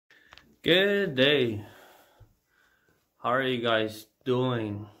Good day. How are you guys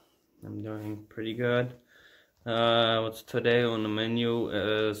doing? I'm doing pretty good. What's today on the menu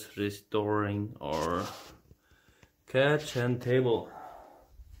is restoring our kitchen table.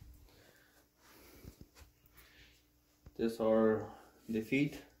 These are the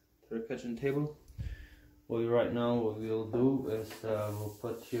feet to the kitchen table. Right now what we'll do is we'll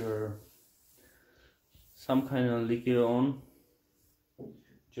put some kind of liquid on.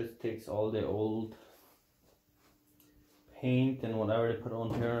 Just takes all the old paint and whatever they put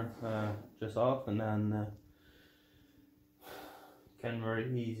on here just off, and then can very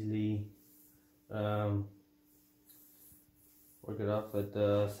easily work it off with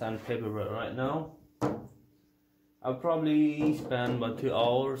sandpaper. But right now I'll probably spend about 2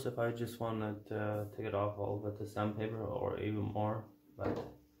 hours if I just wanted to take it off all with the sandpaper, or even more. But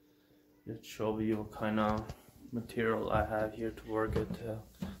just show you what kind of material I have here to work it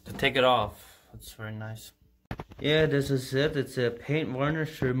to take it off. It's very nice. Yeah, this is it. It's a paint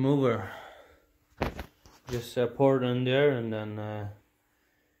varnish remover. Just pour it in there and then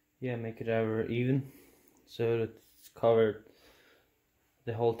yeah, make it ever even so that it's covered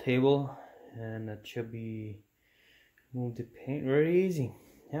the whole table, and it should be move the paint very easy.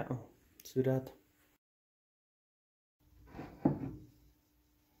 Yeah, let's do that.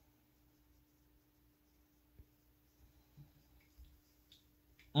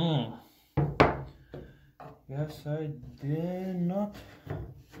 Yes, I did not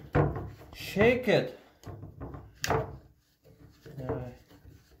shake it. Yeah,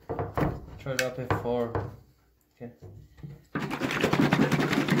 I tried that before. Okay.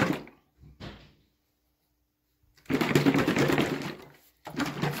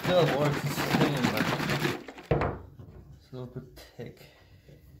 Still works the same, but it's a little bit thick.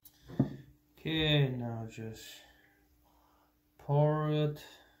 Okay, now just pour it.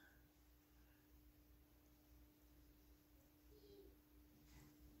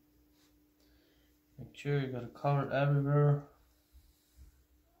 Make sure you gotta cover it everywhere.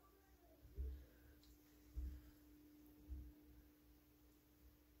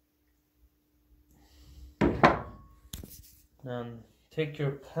 And take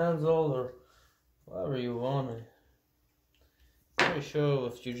your pencil or whatever you want. Pretty sure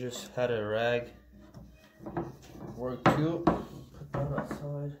if you just had a rag, work too. Put that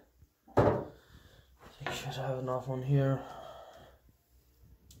aside. I should have enough on here.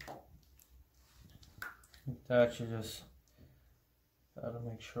 Like that, you just gotta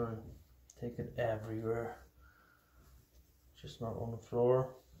make sure you take it everywhere, just not on the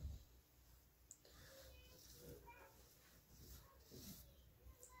floor.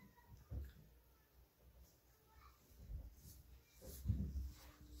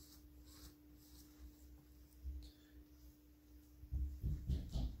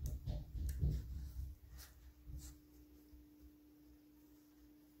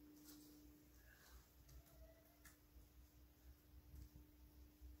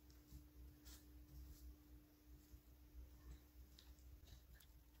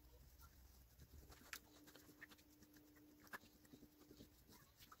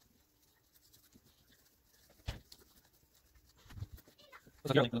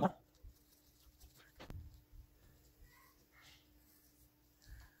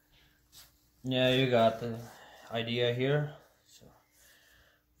 Yeah, you got the idea here. So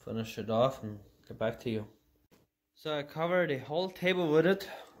finish it off and get back to you. So I covered the whole table with it.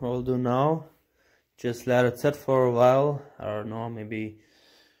 What I'll do now, just let it sit for a while. I don't know, maybe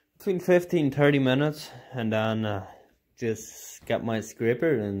between 15-30 minutes, and then just get my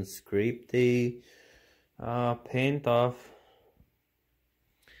scraper and scrape the paint off.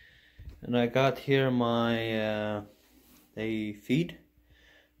 And I got here my the feet.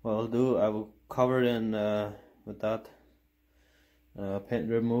 What I'll do, I will cover it in with that paint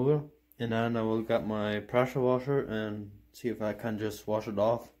remover, and then I will get my pressure washer and see if I can just wash it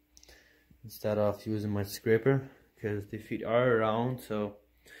off instead of using my scraper, because the feet are round, so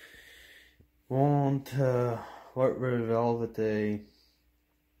won't work very well with the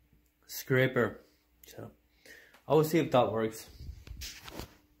scraper. So I will see if that works.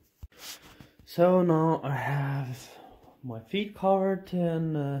 So now I have my feet covered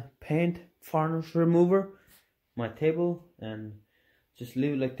in paint varnish remover, my table, and just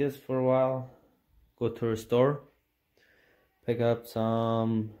leave it like this for a while. Go to the store, pick up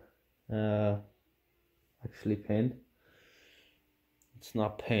some actually paint. It's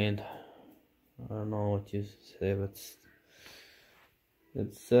not paint, I don't know what you say, but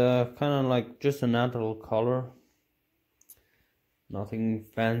it's kind of like just a natural color, nothing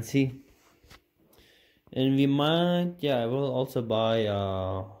fancy. And we might, yeah, I will also buy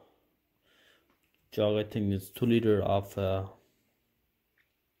jug. I think it's 2 liter of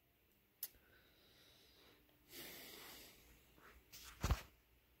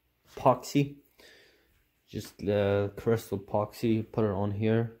epoxy, just the crystal epoxy. Put it on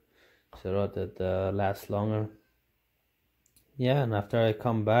here so that it lasts longer. Yeah, and after I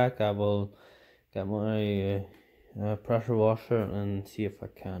come back, I will get my pressure washer and see if I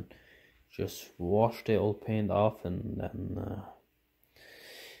can just wash the old paint off, and then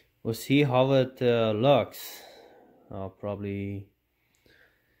we'll see how it looks. I'll probably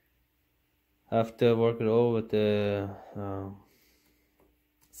have to work it over with the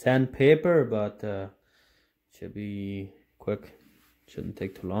sandpaper, but should be quick, shouldn't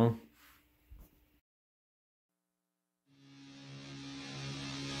take too long.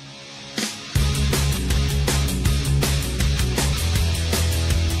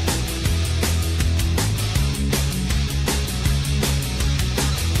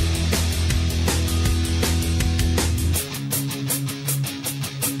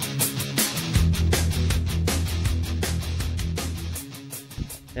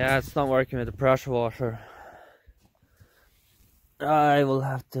 Yeah, it's not working with the pressure washer. I will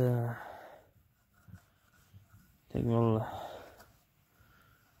have to put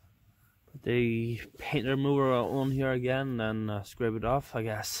the paint remover on here again and scrape it off, I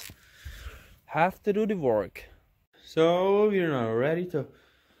guess. Have to do the work. So we're now ready to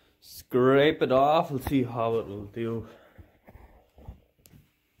scrape it off. Let's see how it will do.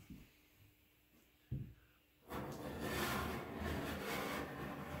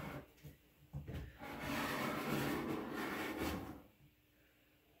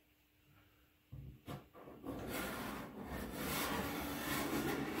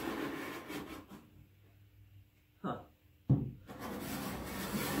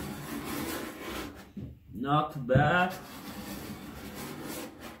 Not too bad. I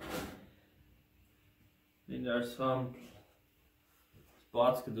think there's some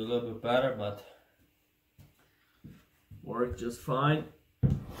spots could do a little bit better, but work just fine.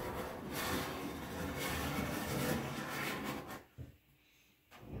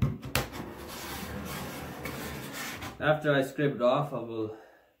 After I scrape it off, I will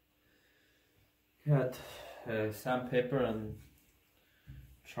get sandpaper and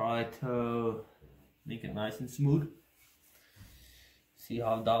try to make it nice and smooth. See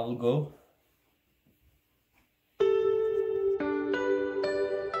how that will go.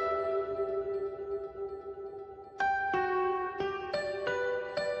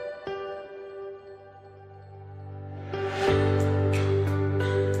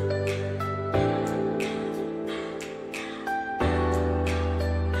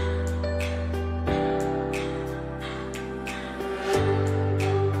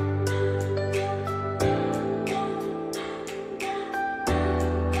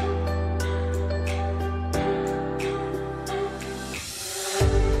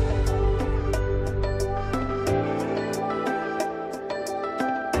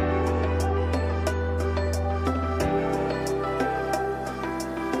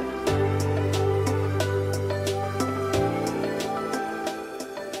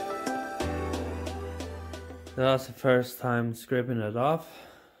 That's the first time scraping it off.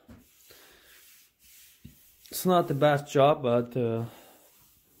 It's not the best job, but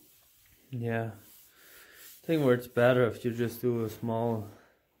yeah, I think where it's better if you just do a small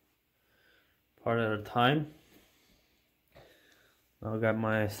part at a time. I'll get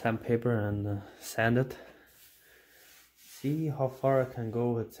my sandpaper and sand it. See how far I can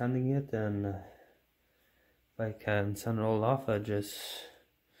go with sanding it, and if I can sand it all off, I'd just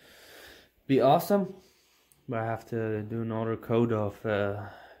be awesome. But I have to do another coat of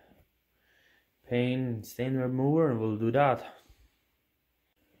paint and stain remover, and we'll do that.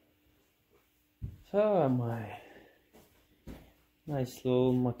 So my nice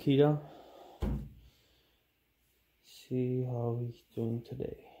little Makita. See how he's doing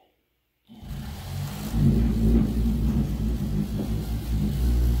today.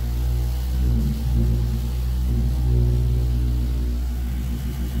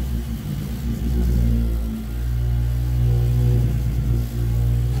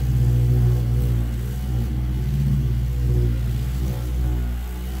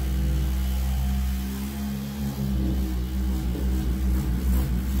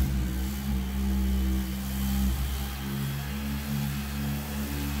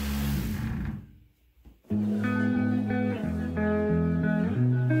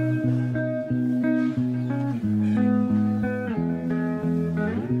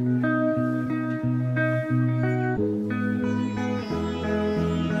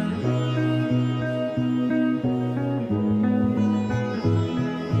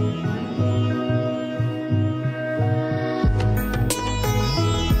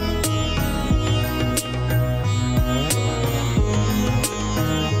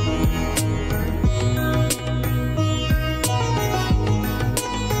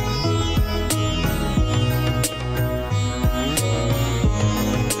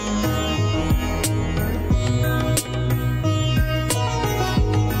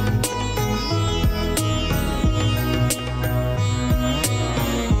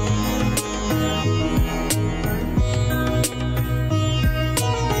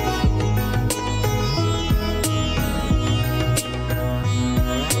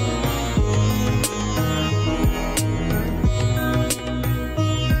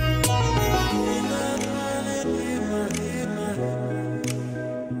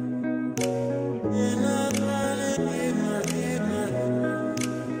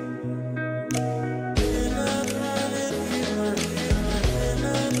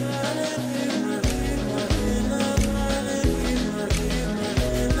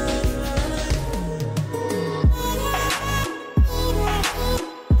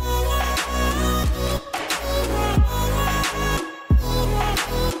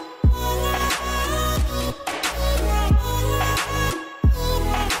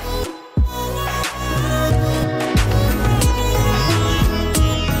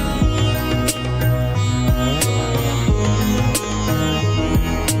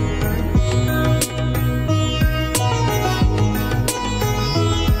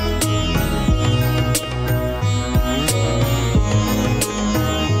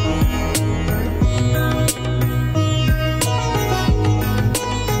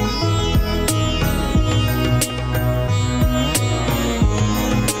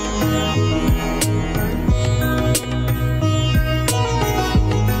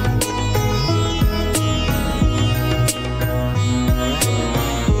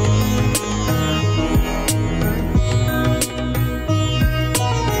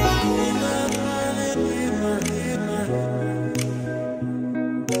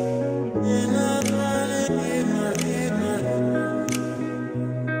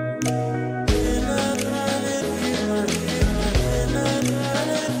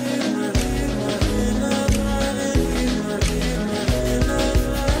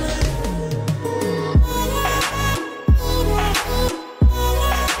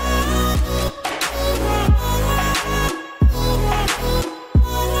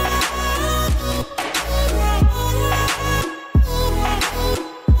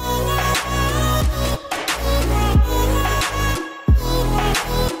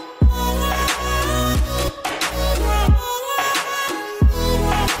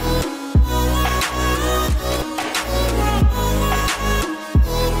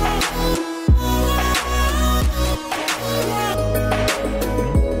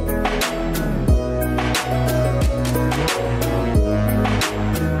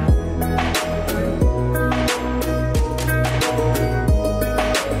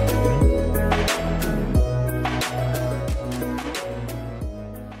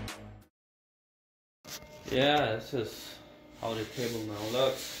 Yeah, this is how the table now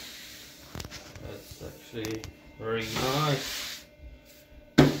looks. It's actually very nice.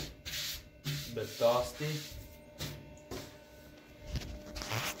 A bit dusty.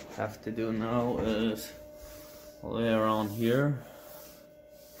 Have to do now is all the way around here.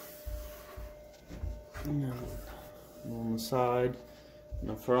 And on the side, in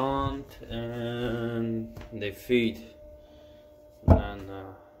the front, and the feet. And then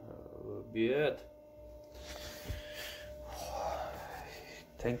will be it. I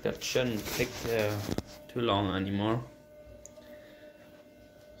think that shouldn't take too long anymore.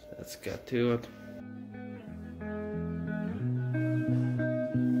 So let's get to it.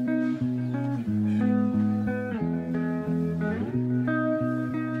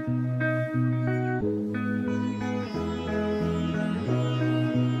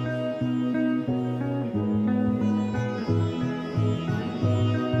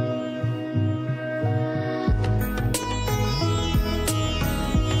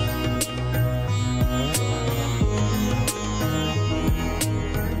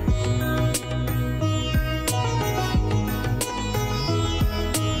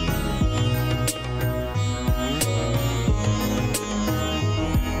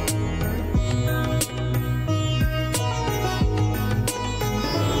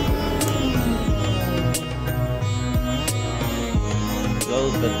 A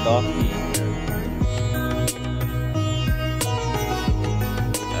little bit dusty in here.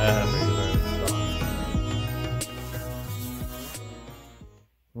 Very soft.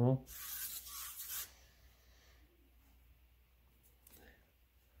 Well.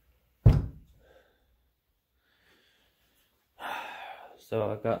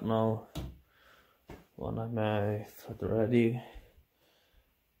 So I got now one of my foot ready.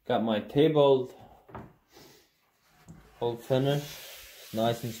 Got my table all finished.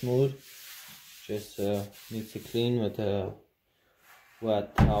 Nice and smooth. Just needs to clean with a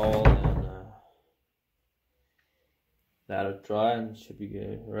wet towel and let it dry, and should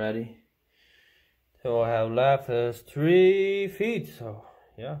be ready. So all I have left is 3 feet. So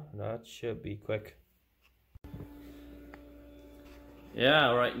yeah, that should be quick.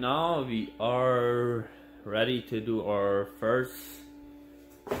 Yeah, right now we are ready to do our first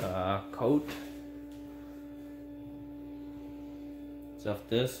coat of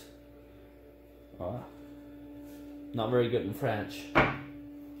this. Not very good in French.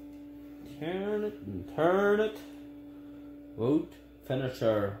 Turn it and turn it. Wood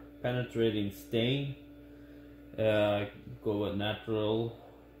finisher, penetrating stain. Go with natural.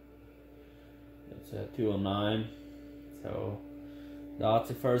 It's a 209. So that's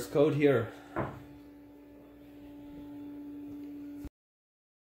the first coat here.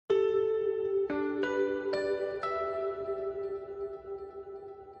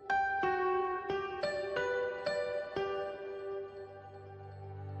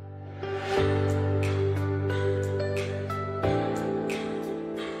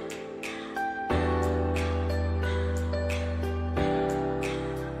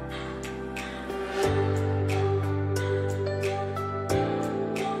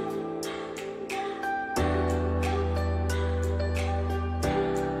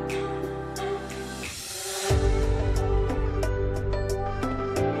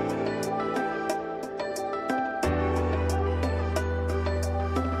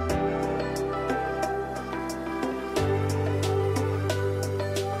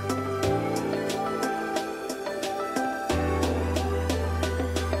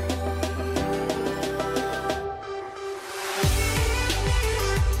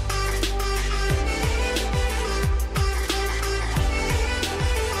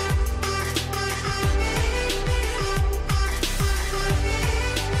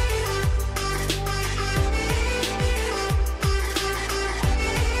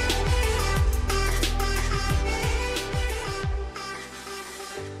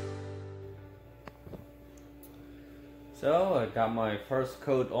 So I got my first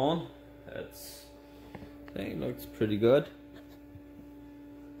coat on. I think it looks pretty good.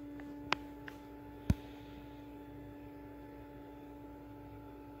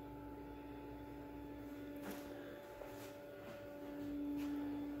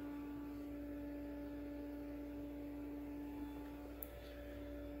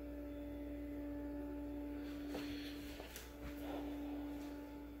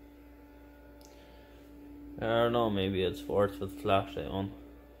 I don't know, maybe it's worse with flashlight on.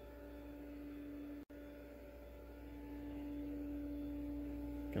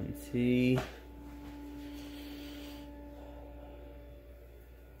 You can see.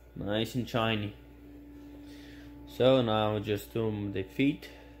 Nice and shiny. So now just do the feet.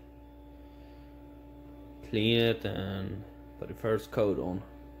 clean it and put the first coat on.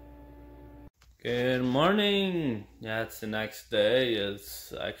 Good morning. Yeah, it's the next day.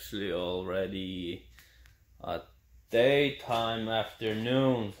 It's actually already daytime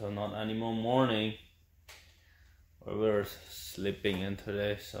afternoon, so not anymore morning. We're sleeping in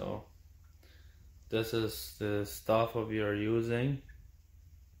today, so this is the stuff we are using,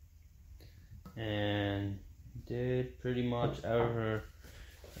 and did pretty much our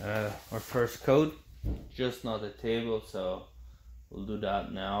first coat, just not the table, so we'll do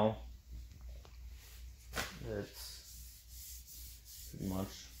that now. It's pretty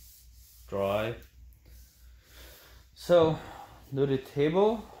much dry, so do the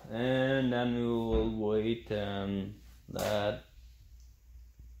table and then we will wait and let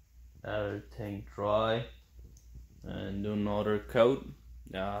everything dry and do another coat.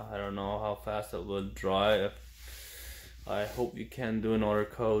 Yeah, I don't know how fast it will dry. I hope you can do another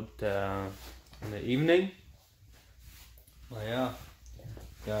coat in the evening. But yeah,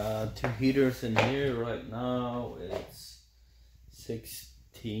 got 2 heaters in here right now. It's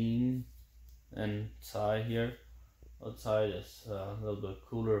 16 inside here. Outside is a little bit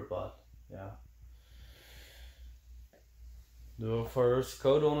cooler, but yeah. Do a first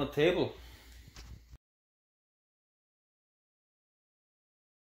coat on the table.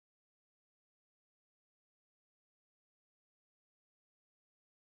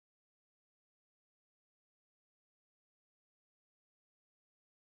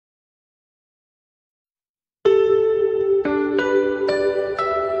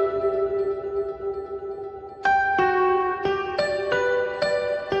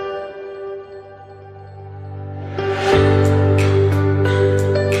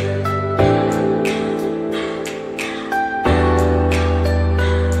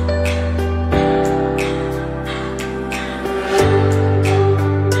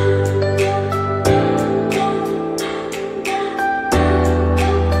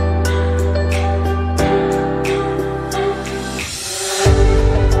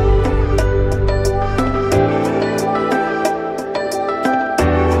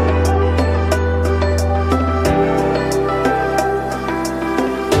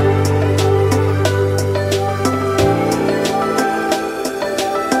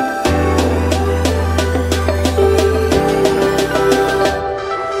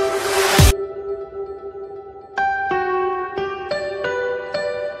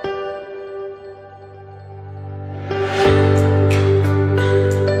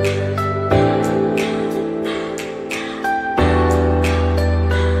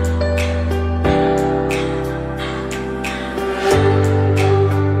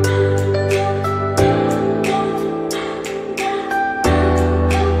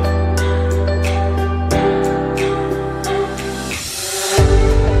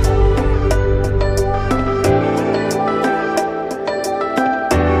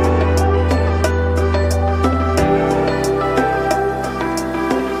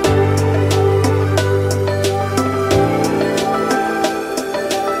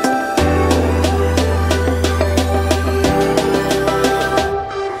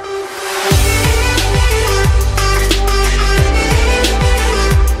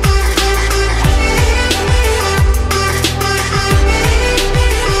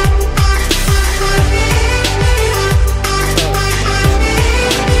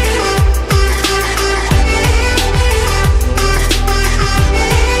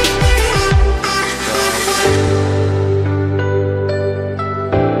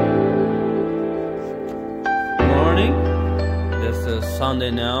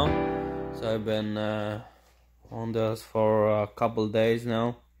 Sunday now, so I've been on this for a couple days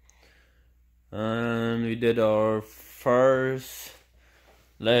now, and we did our first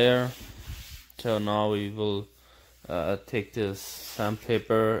layer. So now we will take this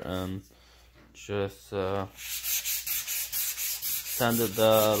sandpaper and just sand it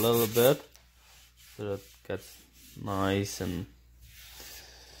a little bit so that it gets nice and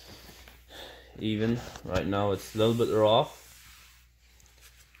even. Right now it's a little bit rough,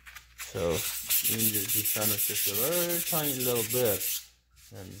 so you can just descend it just a very tiny little bit,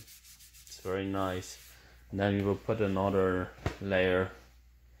 and it's very nice. And then we will put another layer.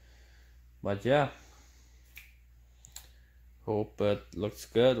 But yeah, hope it looks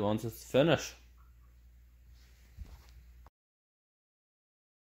good once it's finished.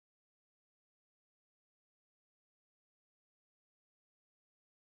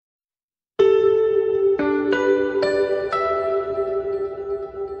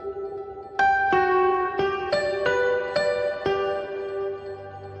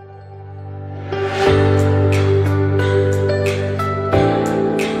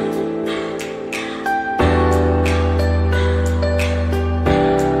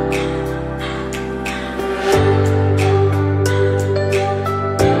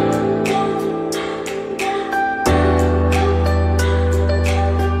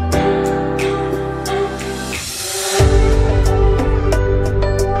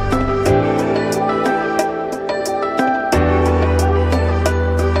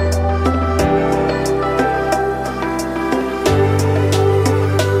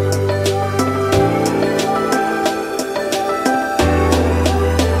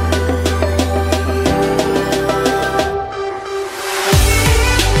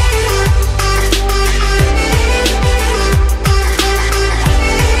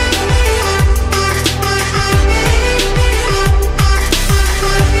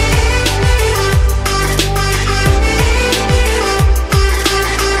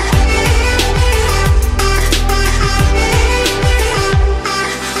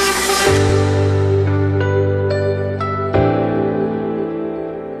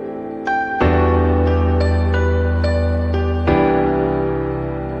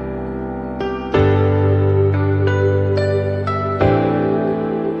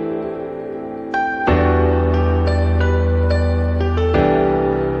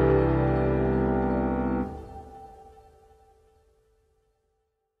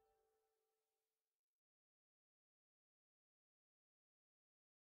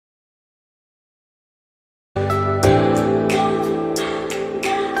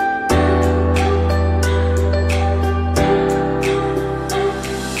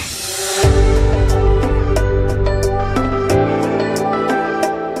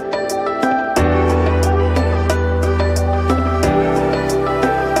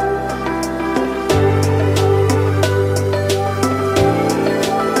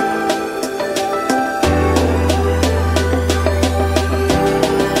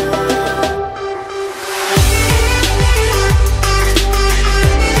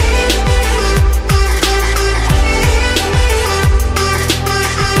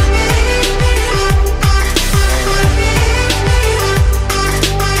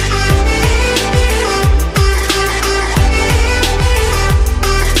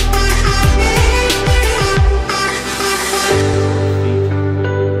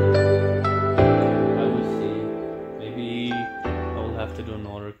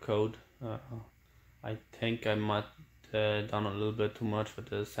 another coat. I think I might done a little bit too much with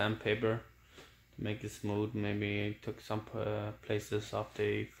the sandpaper to make it smooth. Maybe I took some places off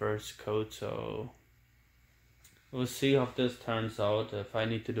the first coat, so we'll see how this turns out. If I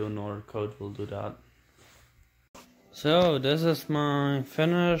need to do another coat, we'll do that. So this is my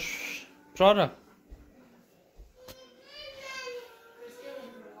finished product.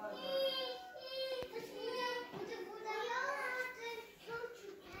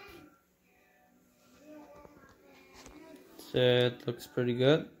 So it looks pretty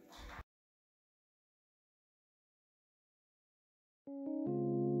good.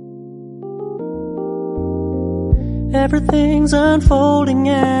 Everything's unfolding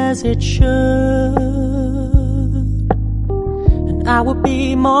as it should, and I would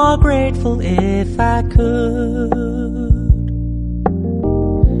be more grateful if I could.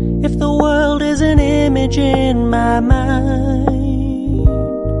 If the world is an image in my mind,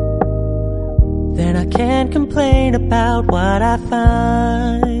 then I can't complain about what I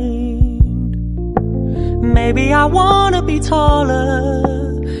find. Maybe I wanna be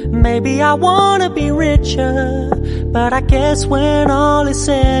taller, maybe I wanna be richer, but I guess when all is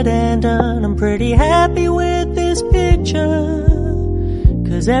said and done, I'm pretty happy with this picture,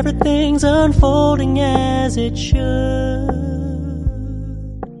 'cause everything's unfolding as it should.